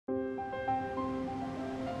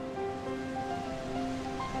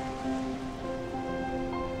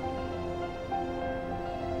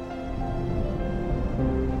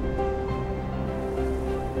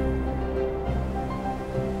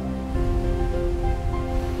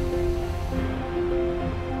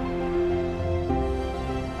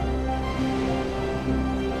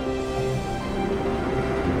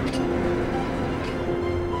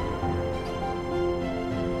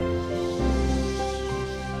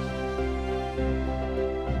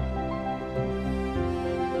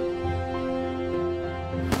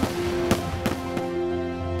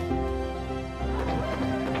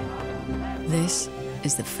This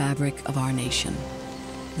is the fabric of our nation,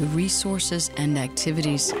 the resources and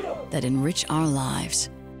activities that enrich our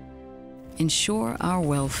lives, ensure our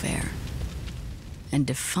welfare, and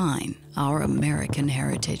define our American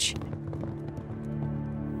heritage.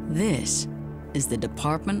 This is the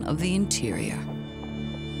Department of the Interior.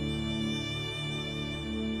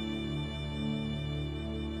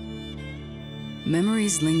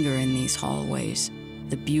 Memories linger in these hallways,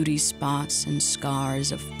 the beauty spots and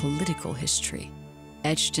scars of political history,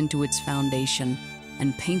 etched into its foundation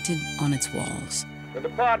and painted on its walls. The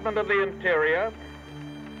Department of the Interior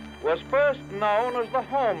was first known as the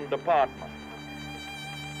Home Department.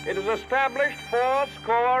 It was established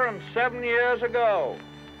 77 years ago,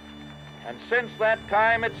 and since that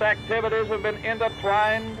time its activities have been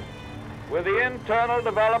intertwined with the internal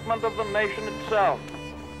development of the nation itself.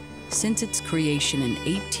 Since its creation in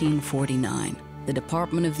 1849, the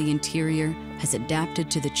Department of the Interior has adapted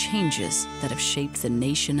to the changes that have shaped the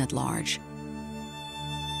nation at large.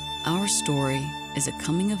 Our story is a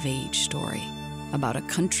coming-of-age story about a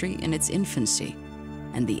country in its infancy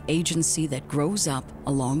and the agency that grows up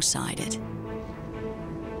alongside it.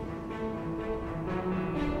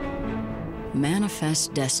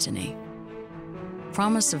 Manifest Destiny.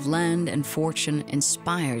 Promise of land and fortune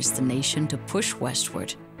inspires the nation to push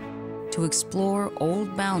westward, to explore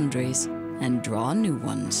old boundaries and draw new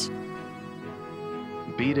ones.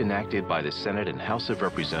 Be it enacted by the Senate and House of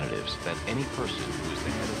Representatives that any person who is the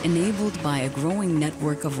head of... Enabled by a growing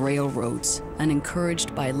network of railroads and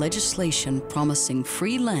encouraged by legislation promising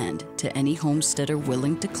free land to any homesteader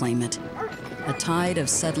willing to claim it, a tide of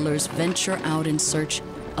settlers venture out in search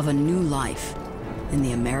of a new life in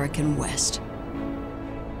the American West.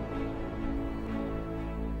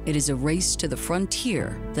 It is a race to the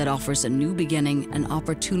frontier that offers a new beginning and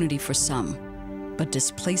opportunity for some, but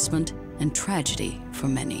displacement and tragedy for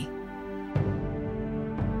many.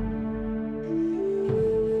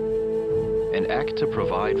 An act to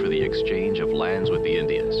provide for the exchange of lands with the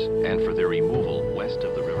Indians and for their removal west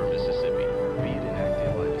of the River Mississippi, be it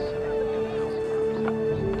enacted by the Senate and House of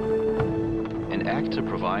Representatives. An act to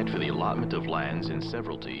provide for the allotment of lands in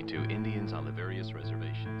severalty to Indians on the various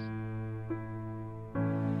reservations.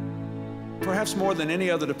 Perhaps more than any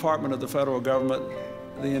other department of the federal government,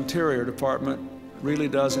 the Interior Department really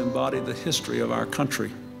does embody the history of our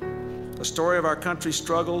country. The story of our country's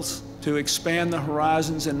struggles to expand the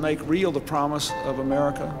horizons and make real the promise of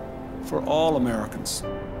America for all Americans.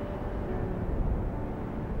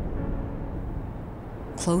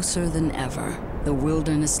 Closer than ever, the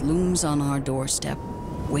wilderness looms on our doorstep,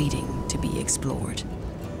 waiting to be explored.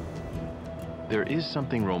 There is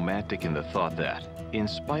something romantic in the thought that, in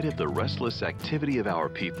spite of the restless activity of our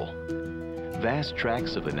people, vast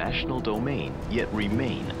tracts of the national domain yet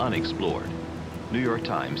remain unexplored. New York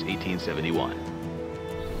Times, 1871.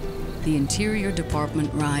 The Interior Department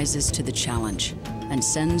rises to the challenge and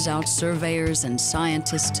sends out surveyors and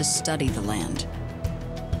scientists to study the land.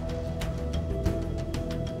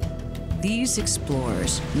 These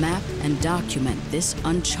explorers map and document this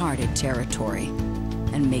uncharted territory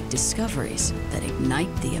and make discoveries that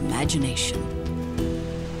ignite the imagination.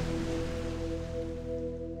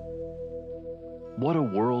 What a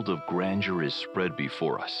world of grandeur is spread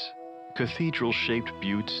before us. Cathedral-shaped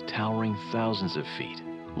buttes towering thousands of feet,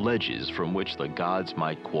 ledges from which the gods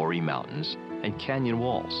might quarry mountains, and canyon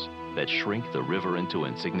walls that shrink the river into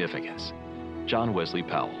insignificance. John Wesley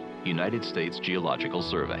Powell, United States Geological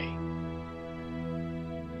Survey.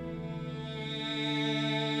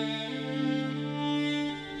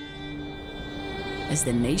 As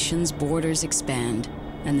the nation's borders expand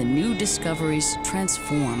and the new discoveries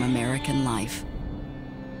transform American life,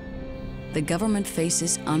 the government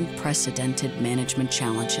faces unprecedented management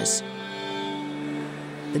challenges.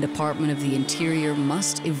 The Department of the Interior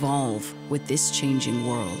must evolve with this changing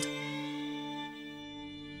world.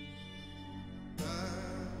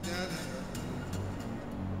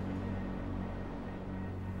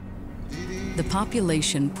 The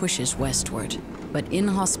population pushes westward, but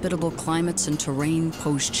inhospitable climates and terrain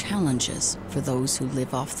pose challenges for those who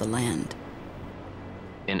live off the land.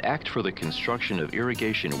 An act for the construction of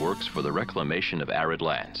irrigation works for the reclamation of arid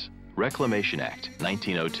lands. Reclamation Act,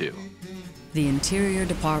 1902. The Interior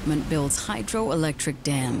Department builds hydroelectric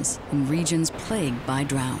dams in regions plagued by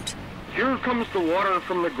drought. Here comes the water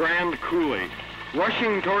from the Grand Coulee,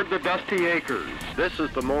 rushing toward the dusty acres. This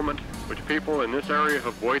is the moment which people in this area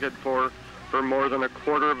have waited for more than a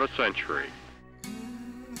quarter of a century.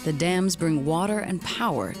 The dams bring water and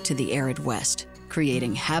power to the arid West,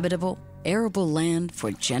 creating habitable, arable land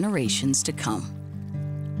for generations to come.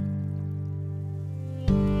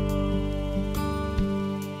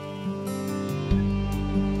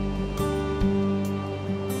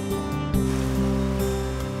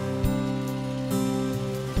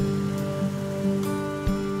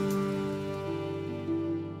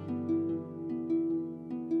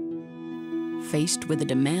 Faced with a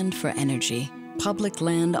demand for energy, public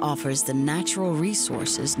land offers the natural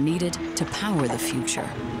resources needed to power the future.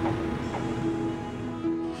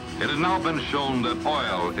 It has now been shown that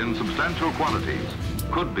oil in substantial quantities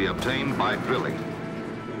could be obtained by drilling.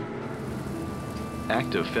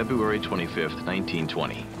 Act of February 25,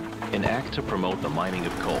 1920. An act to promote the mining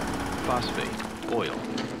of coal, phosphate, oil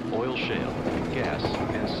shale, gas,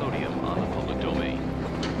 and sodium on the public domain.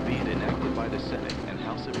 Be it enacted by the Senate and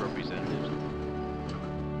House of Representatives.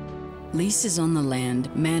 Leases on the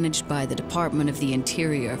land managed by the Department of the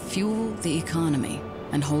Interior fuel the economy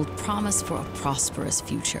and hold promise for a prosperous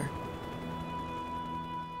future.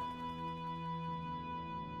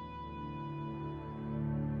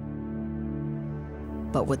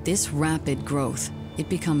 But with this rapid growth, it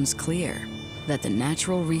becomes clear that the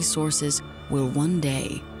natural resources will one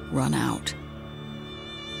day run out.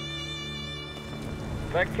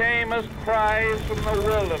 There came as cries from the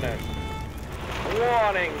wilderness,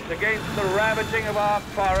 warnings against the ravaging of our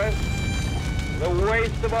forests, the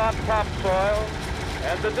waste of our topsoil,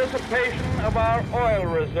 and the dissipation of our oil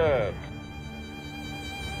reserves.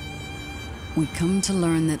 We come to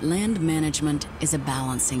learn that land management is a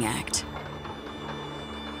balancing act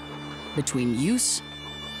between use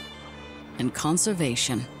and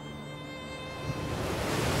conservation.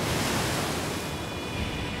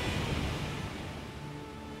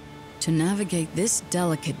 To navigate this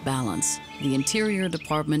delicate balance, the Interior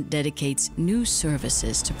Department dedicates new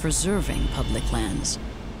services to preserving public lands.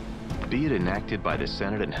 Be it enacted by the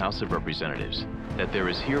Senate and House of Representatives that there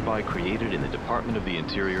is hereby created in the Department of the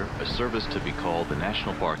Interior a service to be called the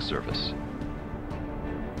National Park Service.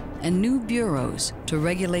 And new bureaus to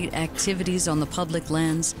regulate activities on the public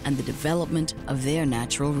lands and the development of their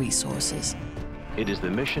natural resources. It is the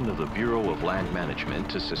mission of the Bureau of Land Management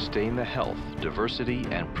to sustain the health, diversity,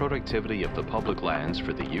 and productivity of the public lands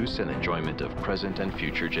for the use and enjoyment of present and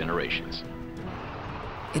future generations.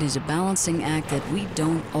 It is a balancing act that we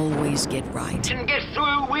don't always get right. And get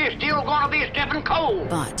through, we're still gonna be stepping cold.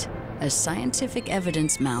 But as scientific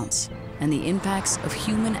evidence mounts and the impacts of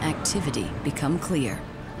human activity become clear,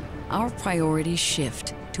 our priorities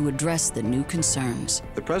shift to address the new concerns.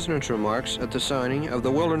 The President's remarks at the signing of the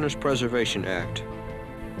Wilderness Preservation Act.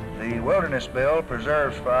 The Wilderness Bill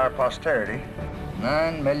preserves for our posterity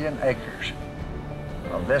 9 million acres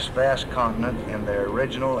of this vast continent in their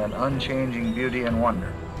original and unchanging beauty and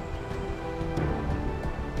wonder.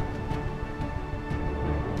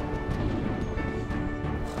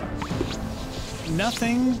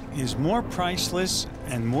 Nothing is more priceless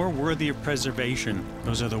and more worthy of preservation.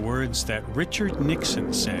 Those are the words that Richard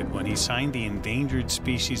Nixon said when he signed the Endangered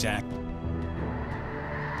Species Act.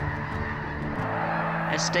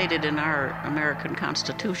 As stated in our American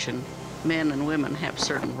Constitution, men and women have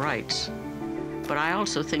certain rights. But I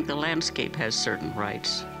also think the landscape has certain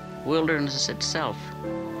rights. Wilderness itself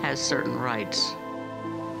has certain rights.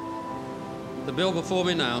 The bill before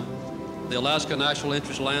me now, the Alaska National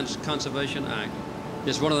Interest Lands Conservation Act,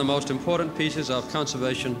 is one of the most important pieces of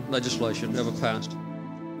conservation legislation ever passed.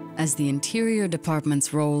 As the Interior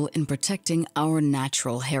Department's role in protecting our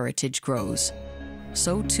natural heritage grows,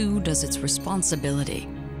 so too does its responsibility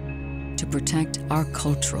to protect our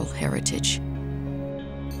cultural heritage.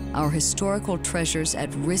 Our historical treasures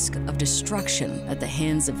at risk of destruction at the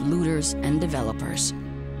hands of looters and developers.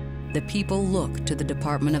 The people look to the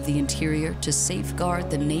Department of the Interior to safeguard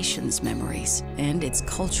the nation's memories and its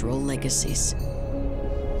cultural legacies.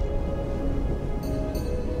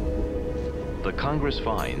 The Congress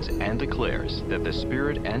finds and declares that the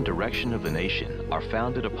spirit and direction of the nation are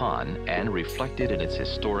founded upon and reflected in its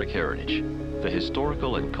historic heritage. The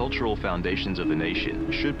historical and cultural foundations of the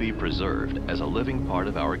nation should be preserved as a living part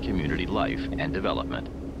of our community life and development.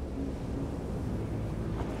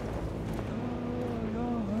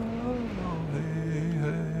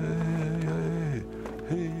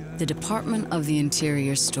 The Department of the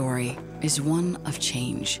Interior's story is one of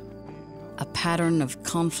change, a pattern of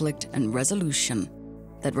conflict and resolution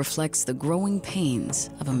that reflects the growing pains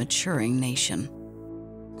of a maturing nation.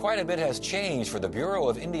 Quite a bit has changed for the Bureau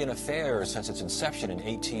of Indian Affairs since its inception in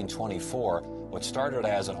 1824. What started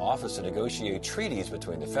as an office to negotiate treaties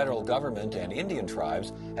between the federal government and Indian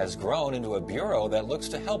tribes has grown into a bureau that looks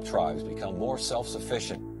to help tribes become more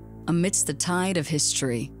self-sufficient. Amidst the tide of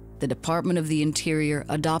history, the Department of the Interior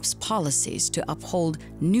adopts policies to uphold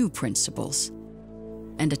new principles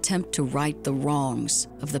and attempt to right the wrongs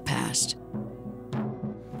of the past.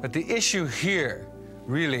 But the issue here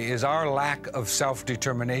really is our lack of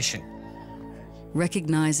self-determination.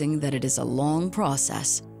 Recognizing that it is a long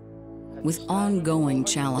process with ongoing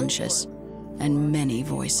challenges and many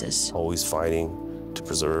voices. Always fighting to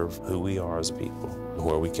preserve who we are as a people and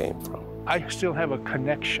where we came from. I still have a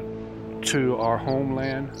connection to our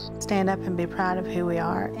homeland. Stand up and be proud of who we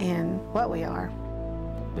are and what we are.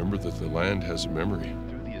 Remember that the land has a memory.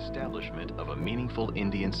 Through the establishment of a meaningful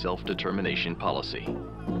Indian self-determination policy.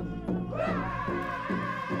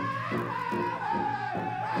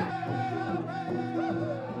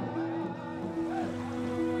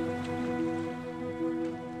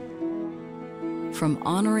 From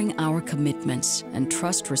honoring our commitments and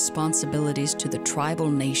trust responsibilities to the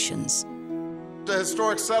tribal nations, the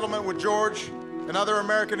historic settlement with George and other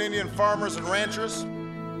American Indian farmers and ranchers,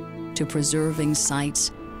 to preserving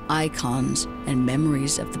sites, icons, and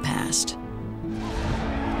memories of the past.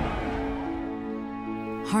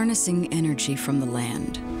 Harnessing energy from the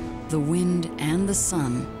land, the wind, and the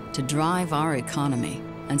sun to drive our economy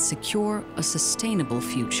and secure a sustainable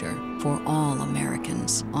future for all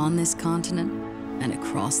Americans on this continent and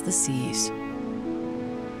across the seas.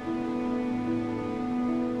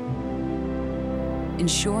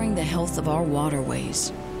 Ensuring the health of our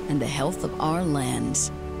waterways and the health of our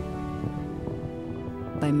lands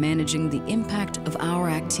by managing the impact of our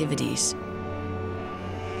activities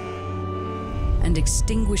and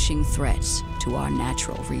extinguishing threats to our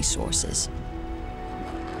natural resources.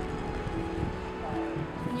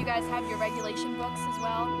 You guys have your regulation books as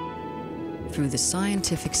well? Through the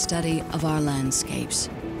scientific study of our landscapes,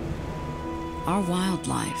 our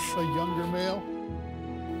wildlife, a younger male,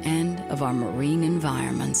 and of our marine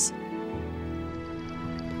environments.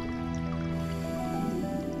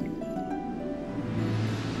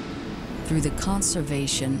 Through the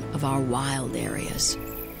conservation of our wild areas,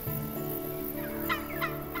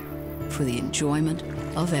 for the enjoyment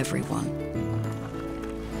of everyone.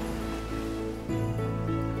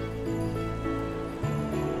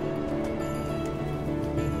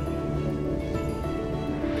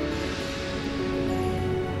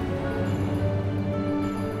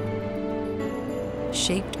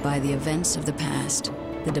 Shaped by the events of the past,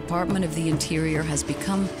 the Department of the Interior has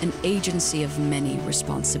become an agency of many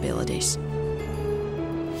responsibilities.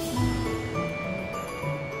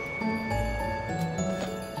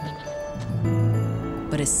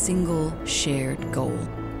 But a single shared goal: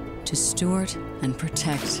 to steward and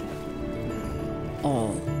protect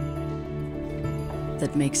all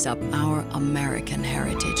that makes up our American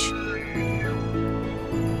heritage.